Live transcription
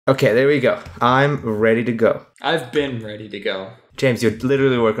Okay, there we go. I'm ready to go. I've been ready to go. James, you're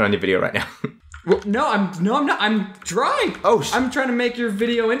literally working on your video right now. Well, no, I'm not. I'm drawing. Oh, I'm trying to make your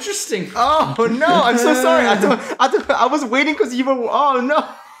video interesting. Oh no, I'm so sorry. I was waiting because you were. Oh no.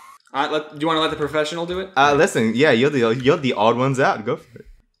 Do you want to let the professional do it? Listen, yeah, you're the odd ones out. Go for it.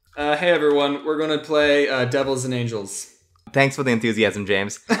 Hey everyone, we're gonna play Devils and Angels. Thanks for the enthusiasm,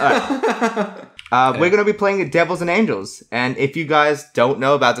 James. All right. We're going to be playing Devils and Angels. And if you guys don't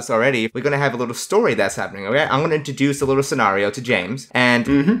know about this already, we're going to have a little story that's happening, okay? I'm going to introduce a little scenario to James.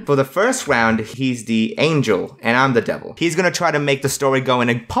 And for the first round, he's the angel and I'm the devil. He's going to try to make the story go in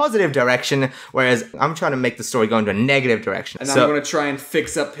a positive direction, whereas I'm trying to make the story go into a negative direction. And I'm going to try and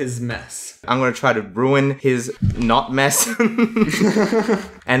fix up his mess. I'm going to try to ruin his not mess.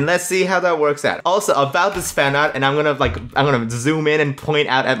 And let's see how that works out. Also, about this fan art, and I'm going to zoom in and point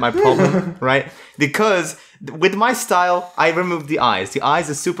out at my problem, right? Because with my style, I removed the eyes. The eyes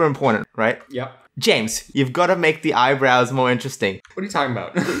is super important, right? Yep. James, you've got to make the eyebrows more interesting. What are you talking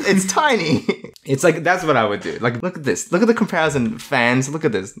about? It's tiny. It's like, that's what I would do. Like, look at this. Look at the comparison, fans. Look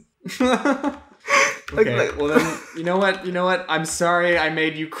at this. Okay, well then, you know what? I'm sorry I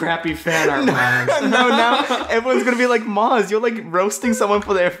made you crappy fan art, man. No, now everyone's gonna be like, Maz, you're like roasting someone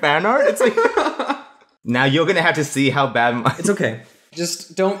for their fan art? It's like... Now you're gonna have to see how bad It's okay.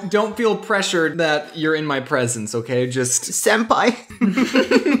 Just don't feel pressured that you're in my presence, okay? Just... Senpai!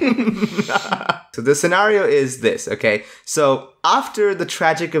 So the scenario is this, okay? So after the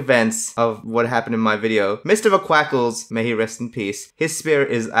tragic events of what happened in my video, Mr. McQuackkles, may he rest in peace, his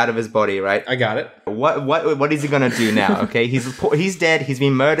spirit is out of his body, right? I got it. What is he gonna do now, okay? He's dead, he's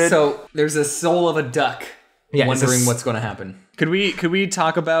been murdered. So there's a soul of a duck wondering what's gonna happen. Could we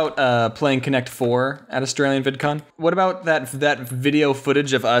talk about playing Connect 4 at Australian VidCon? What about that video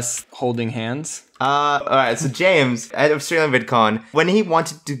footage of us holding hands? Alright, so James, at Australian VidCon, when he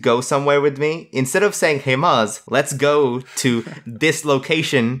wanted to go somewhere with me, instead of saying, hey Maz, let's go to this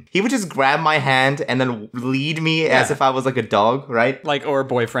location, he would just grab my hand and then lead me as if I was like a dog, right? Like, or a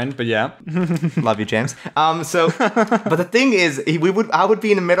boyfriend, but yeah. Love you, James. But the thing is, I would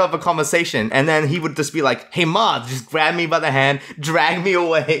be in the middle of a conversation, and then he would just be like, hey Maz, just grab me by the hand, drag me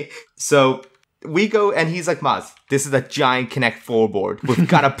away. So we go, and he's like, Maz, this is a giant Connect 4 board. We've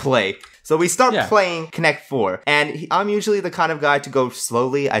got to play. So we start playing Connect 4, and I'm usually the kind of guy to go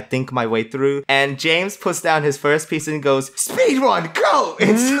slowly. I think my way through, and James puts down his first piece and goes, speed run, go!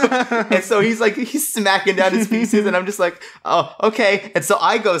 And so he's smacking down his pieces, and I'm just like, oh, okay. And so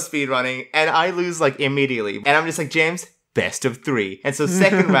I go speed running, and I lose like immediately. And I'm just like, James, best of 3. And so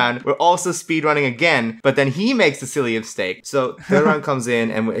second round, we're also speed running again, but then he makes the silly mistake. So third round comes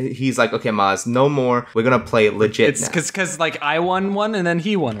in, and he's like, okay, Maz, no more. We're gonna play legit now. It's because like I won one and then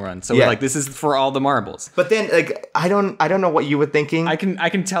he won one. So like this is for all the marbles. But then like I don't know what you were thinking. I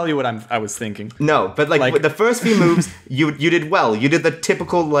can tell you what I was thinking. No, but like with the first few moves, you did well. You did the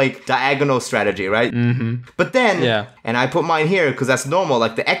typical like diagonal strategy, right? Mm-hmm. But then and I put mine here because that's normal,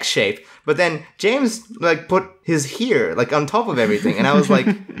 like the X shape. But then James like put his here like on top of everything, and I was like,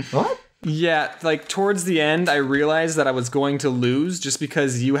 what? Yeah, like towards the end, I realized that I was going to lose just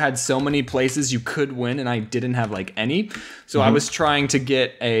because you had so many places you could win and I didn't have like any. So I was trying to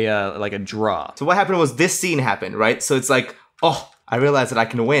get a like a draw. So what happened was this scene happened, right? So it's like, oh, I realized that I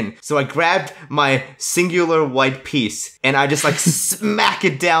can win. So I grabbed my singular white piece and I just like smack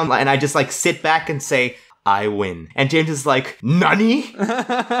it down, and I just like sit back and say, I win. And James is like, Nani?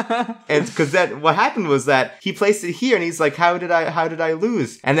 And because what happened was that he placed it here and he's like, how did I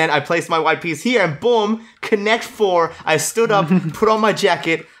lose? And then I placed my white piece here and boom, Connect 4. I stood up, put on my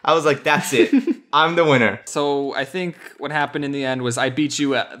jacket. I was like, that's it. I'm the winner. So I think what happened in the end was I beat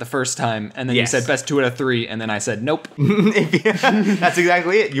you the first time, and then you said best 2 out of 3, and then I said nope. That's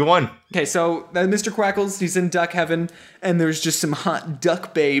exactly it. You won. Okay, so Mr. Quackles, he's in duck heaven, and there's just some hot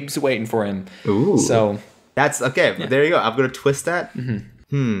duck babes waiting for him. Ooh. So that's okay. Yeah. There you go. I'm gonna twist that.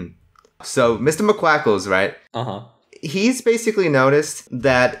 So Mr. McQuackkles, right? He's basically noticed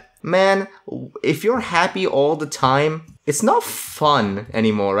that, man, if you're happy all the time, it's not fun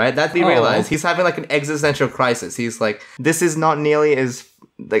anymore, right? That he realized. He's having like an existential crisis. He's like, this is not nearly as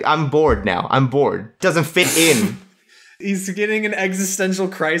like, I'm bored now. I'm bored. Doesn't fit in. He's getting an existential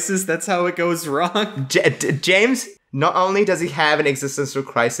crisis. That's how it goes wrong. James, not only does he have an existential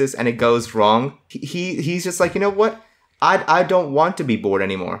crisis and it goes wrong, he's just like, you know what? I don't want to be bored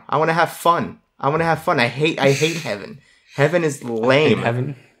anymore. I want to have fun. I hate heaven. Heaven is lame.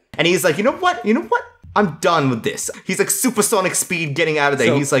 Heaven. And he's like, you know what? I'm done with this. He's like supersonic speed getting out of there.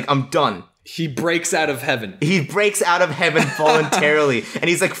 So he's like, I'm done. He breaks out of heaven. He breaks out of heaven voluntarily, and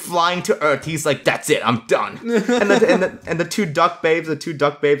he's like flying to Earth. He's like, "That's it, I'm done." And the two duck babes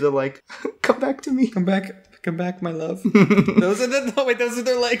are like, "Come back to me. Come back, my love." Those are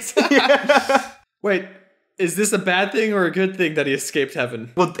their legs. Yeah. Wait, is this a bad thing or a good thing that he escaped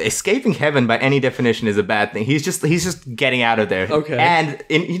heaven? Well, escaping heaven by any definition is a bad thing. He's just getting out of there. Okay. And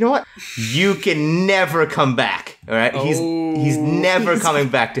you know what? You can never come back. All right. He's never coming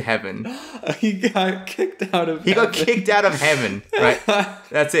back to heaven. He got kicked out of. He got kicked out of heaven. Right.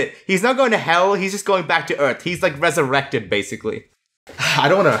 That's it. He's not going to hell. He's just going back to Earth. He's like resurrected, basically. I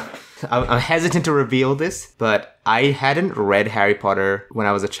don't want to. I'm hesitant to reveal this, but I hadn't read Harry Potter when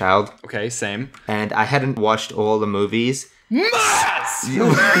I was a child. Okay, same. And I hadn't watched all the movies.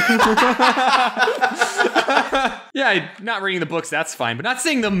 Yeah, not reading the books, that's fine, but not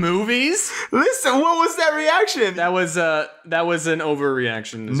seeing the movies? Listen, what was that reaction? That was an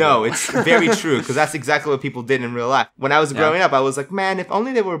overreaction. No, it's very true, because that's exactly what people did in real life. When I was growing up, I was like, man, if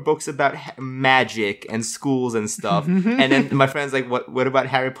only there were books about magic and schools and stuff. And then my friend's like, what about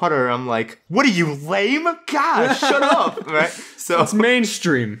Harry Potter? I'm like, what are you, lame? God, shut up, right? So it's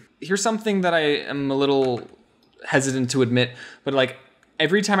mainstream. Here's something that I am a little hesitant to admit, but like,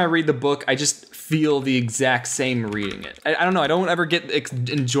 every time I read the book, I just feel the exact same reading it. I don't know, I don't ever get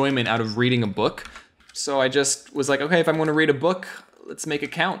enjoyment out of reading a book. So I just was like, okay, if I'm going to read a book, let's make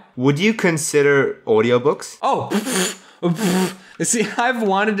it count. Would you consider audiobooks? Oh, see, I've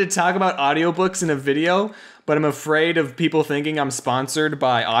wanted to talk about audiobooks in a video, but I'm afraid of people thinking I'm sponsored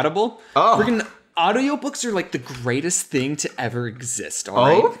by Audible. Oh. Freaking audiobooks are like the greatest thing to ever exist, all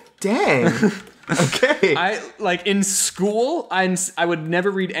right? Oh, dang. Okay. Like in school, I would never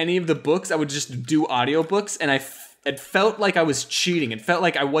read any of the books. I would just do audiobooks, and it felt like I was cheating. It felt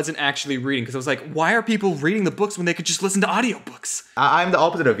like I wasn't actually reading, because I was like, why are people reading the books when they could just listen to audiobooks? I'm the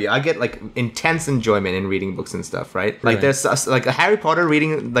opposite of you. I get like intense enjoyment in reading books and stuff, right? Like there's like a Harry Potter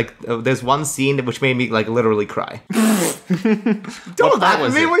reading, like there's one scene which made me like literally cry. Don't laugh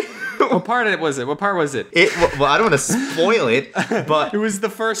at me. What part was it? Well, I don't want to spoil it, but it was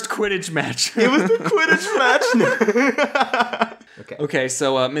the first Quidditch match. It was the Quidditch match. Okay,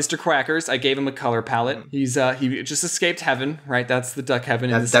 so Mr. Quackers, I gave him a color palette. He just escaped heaven, right? That's the duck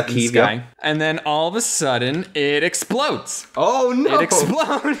heaven in the sky. And then all of a sudden, it explodes. Oh no! It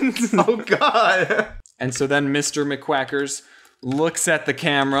explodes. Oh god! And so then Mr. McQuackkles looks at the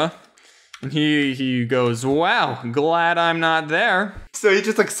camera. And he goes, wow, glad I'm not there. So he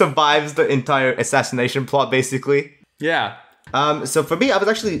just like survives the entire assassination plot, basically. Yeah. So for me, I was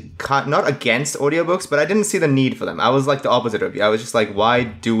actually not against audiobooks, but I didn't see the need for them. I was like the opposite of you. I was just like, why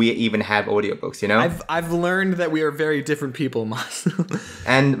do we even have audiobooks, you know? I've learned that we are very different people, Mas.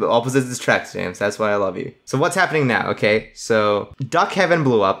 And opposites attract, James. That's why I love you. So what's happening now, okay? So Duck Heaven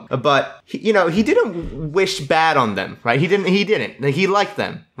blew up, but he didn't wish bad on them, right? He didn't. He liked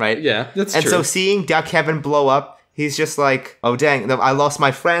them, right? Yeah, that's true. And so seeing Duck Heaven blow up, he's just like, oh dang, I lost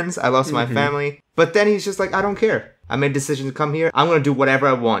my friends, I lost my family. But then he's just like, I don't care. I made a decision to come here. I'm gonna do whatever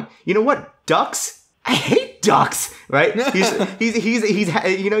I want. You know what? Ducks? I hate ducks, right?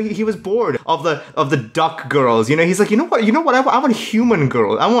 He was bored of the duck girls. You know, he's like, you know what? I want human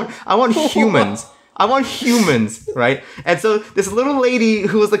girls. I want humans. I want humans, right? And so this little lady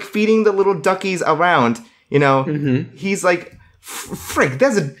who was like feeding the little duckies around, you know, he's like, frick,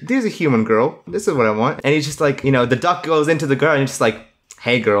 there's a human girl. This is what I want. And he's just like, you know, the duck goes into the girl and he's just like,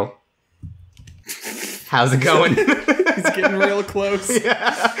 hey girl. How's it going? He's getting real close.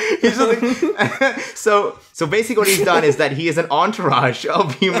 Yeah. He's just like, so basically what he's done is that he is an entourage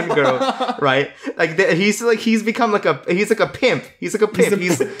of human girls, right? Like he's become like a pimp. He's like a pimp. He's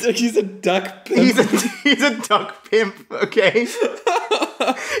a duck pimp. He's a duck pimp, okay?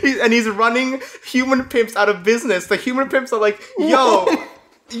 He's running human pimps out of business. The human pimps are like,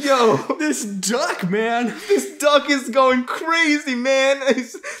 Yo, this duck, man. This duck is going crazy, man.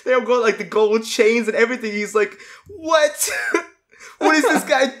 They've got like the gold chains and everything. He's like, what? What is this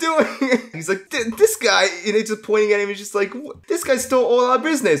guy doing? He's like, this guy, and he's just pointing at him. He's just like, this guy stole all our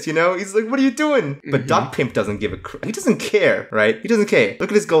business, you know? He's like, what are you doing? But Duck Pimp doesn't give a crap. He doesn't care, right? He doesn't care. Look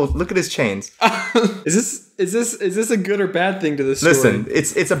at his gold. Look at his chains. Is this a good or bad thing to this story? Listen,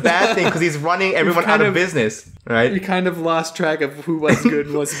 it's a bad thing because he's running everyone out of business, right? You kind of lost track of who was good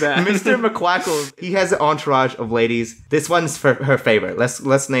and what's bad. Mr. McQuackkles, he has an entourage of ladies. This one's for her favorite.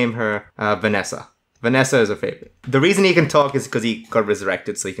 Let's name her Vanessa. Vanessa is her favorite. The reason he can talk is because he got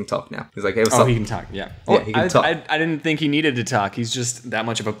resurrected, so he can talk now. He's like, hey, what's up? He can talk, yeah. Yeah, he can talk. I didn't think he needed to talk. He's just that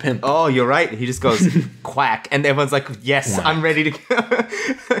much of a pimp. Oh, you're right. He just goes, quack. And everyone's like, yes, quack. I'm ready to...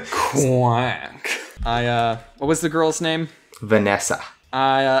 Quack. What was the girl's name? Vanessa.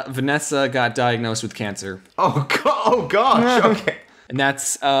 Vanessa got diagnosed with cancer. Oh gosh. Okay. And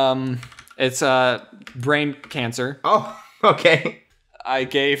that's it's brain cancer. Oh, okay. I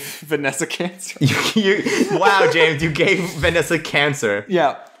gave Vanessa cancer. Wow, James, you gave Vanessa cancer.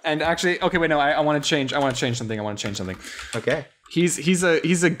 Yeah, and actually, okay, wait, no, I want to change something. Okay. He's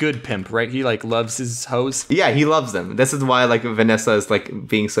a good pimp, right? He like loves his hoes. Yeah, he loves them. This is why like Vanessa is like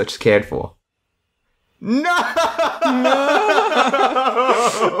being such cared for. No.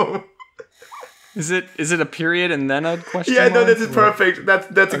 Is it a period and then a question? Yeah, no, this is perfect.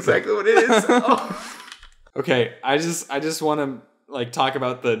 That's exactly what it is. Oh. Okay, I just want to like talk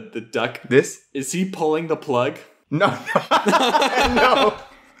about the duck. This? Is he pulling the plug? No. No.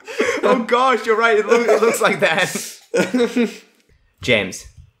 Oh gosh, you're right. It looks like that. James,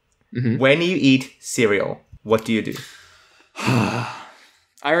 when you eat cereal, what do you do? I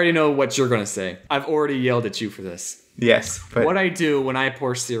already know what you're going to say. I've already yelled at you for this. Yes. But what I do when I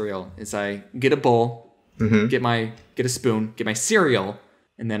pour cereal is I get a bowl, get a spoon, get my cereal,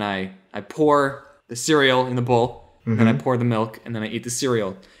 and then I pour the cereal in the bowl, and I pour the milk, and then I eat the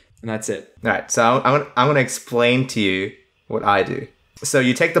cereal, and that's it. All right, so I'm going to explain to you what I do. So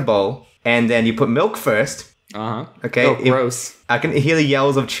you take the bowl, and then you put milk first. Okay. Oh, gross. I can hear the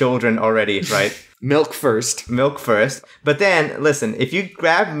yells of children already, right? Milk first. But then, listen, if you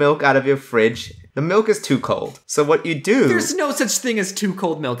grab milk out of your fridge, the milk is too cold. So what you do... There's no such thing as too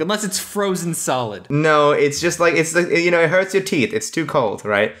cold milk, unless it's frozen solid. No, it's just like, it hurts your teeth. It's too cold,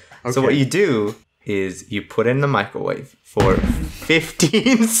 right? Okay. So what you do is you put it in the microwave for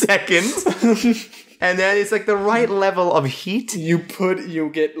 15 seconds. And then it's like the right level of heat. You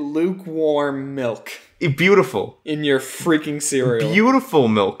get lukewarm milk. Beautiful. In your freaking cereal. Beautiful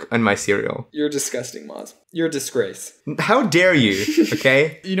milk in my cereal. You're disgusting, Maz. You're a disgrace. How dare you,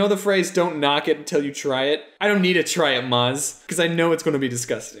 okay? You know the phrase, don't knock it until you try it? I don't need to try it, Maz, because I know it's going to be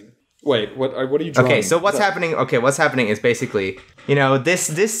disgusting. Wait, what are you drawing? Okay, so what's happening is basically,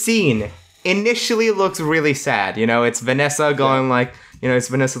 this scene initially looks really sad. It's Vanessa going like... it's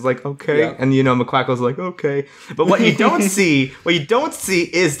Vanessa's like, okay. Yeah. And, McQuackles like, okay. But what you don't see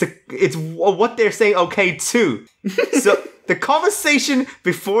is it's what they're saying okay to. So the conversation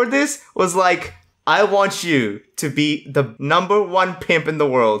before this was like, I want you to be the #1 pimp in the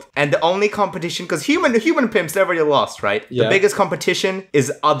world. And the only competition, because human pimps, they've already lost, right? Yeah. The biggest competition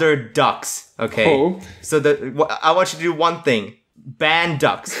is other ducks, okay? Oh. So I want you to do one thing. Ban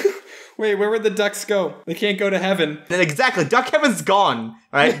ducks. Wait, where would the ducks go? They can't go to heaven. Exactly. Duck heaven's gone,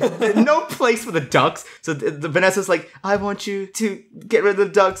 right? No place for the ducks. So the Vanessa's like, I want you to get rid of the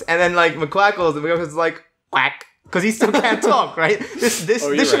ducks. And then like McQuackles is like, quack. Because he still can't talk, right? This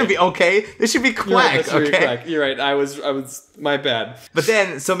shouldn't be okay. This should be quack, okay? You're right. I was my bad. But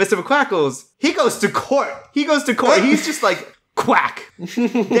then, so Mr. McQuackles, he goes to court. He's just like, quack.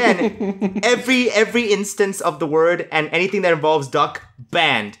 Then every instance of the word and anything that involves duck,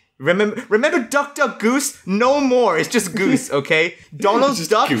 banned. Remember Duck, Duck, Goose? No more. It's just Goose, okay? Donald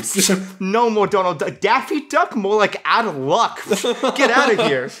Duck? Goose. No more Donald Duck. Daffy Duck? More like out of luck. Get out of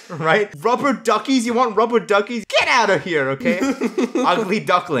here, right? Rubber duckies? You want rubber duckies? Get out of here, okay? Ugly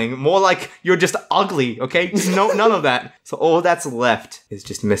duckling. More like you're just ugly, okay? Just none of that. So all that's left is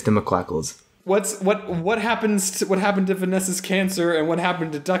just Mr. McQuackles. What happened to Vanessa's cancer and what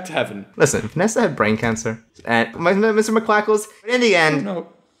happened to Duck Heaven? Listen, Vanessa had brain cancer. And Mr. McQuackles, in the end...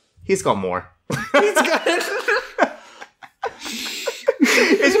 He's got more. He's got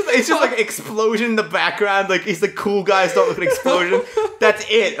It's just like explosion in the background. Like he's the cool guy. Start looking at explosion. That's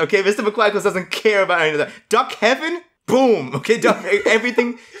it. Okay, Mr. McQuackkles doesn't care about any of that. Duck Heaven. Boom. Okay,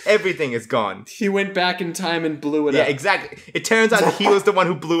 everything is gone. He went back in time and blew it up. Yeah, exactly. It turns out he was the one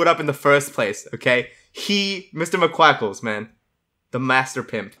who blew it up in the first place. Okay, Mr. McQuackles, man, the master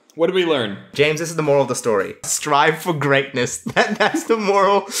pimp. What did we learn? James, this is the moral of the story. Strive for greatness. That's the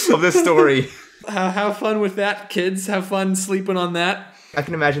moral of the story. Have fun with that, kids. Have fun sleeping on that. I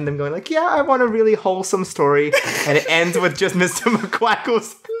can imagine them going like, yeah, I want a really wholesome story. And it ends with just Mr.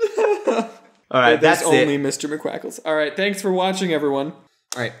 McQuackles. All right, that's only Mr. McQuackles. All right, thanks for watching, everyone.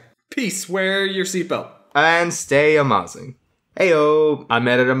 All right, peace. Wear your seatbelt. And stay amazing. Heyo, I'm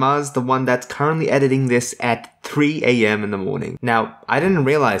Editor Maz, the one that's currently editing this at 3 a.m. in the morning. Now, I didn't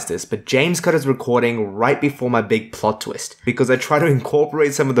realize this, but James cut his recording right before my big plot twist, because I try to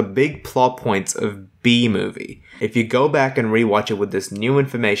incorporate some of the big plot points of B-Movie. If you go back and rewatch it with this new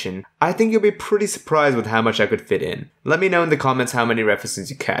information, I think you'll be pretty surprised with how much I could fit in. Let me know in the comments how many references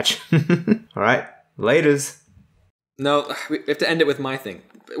you catch. Alright, laters. No, we have to end it with my thing.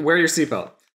 Wear your seatbelt.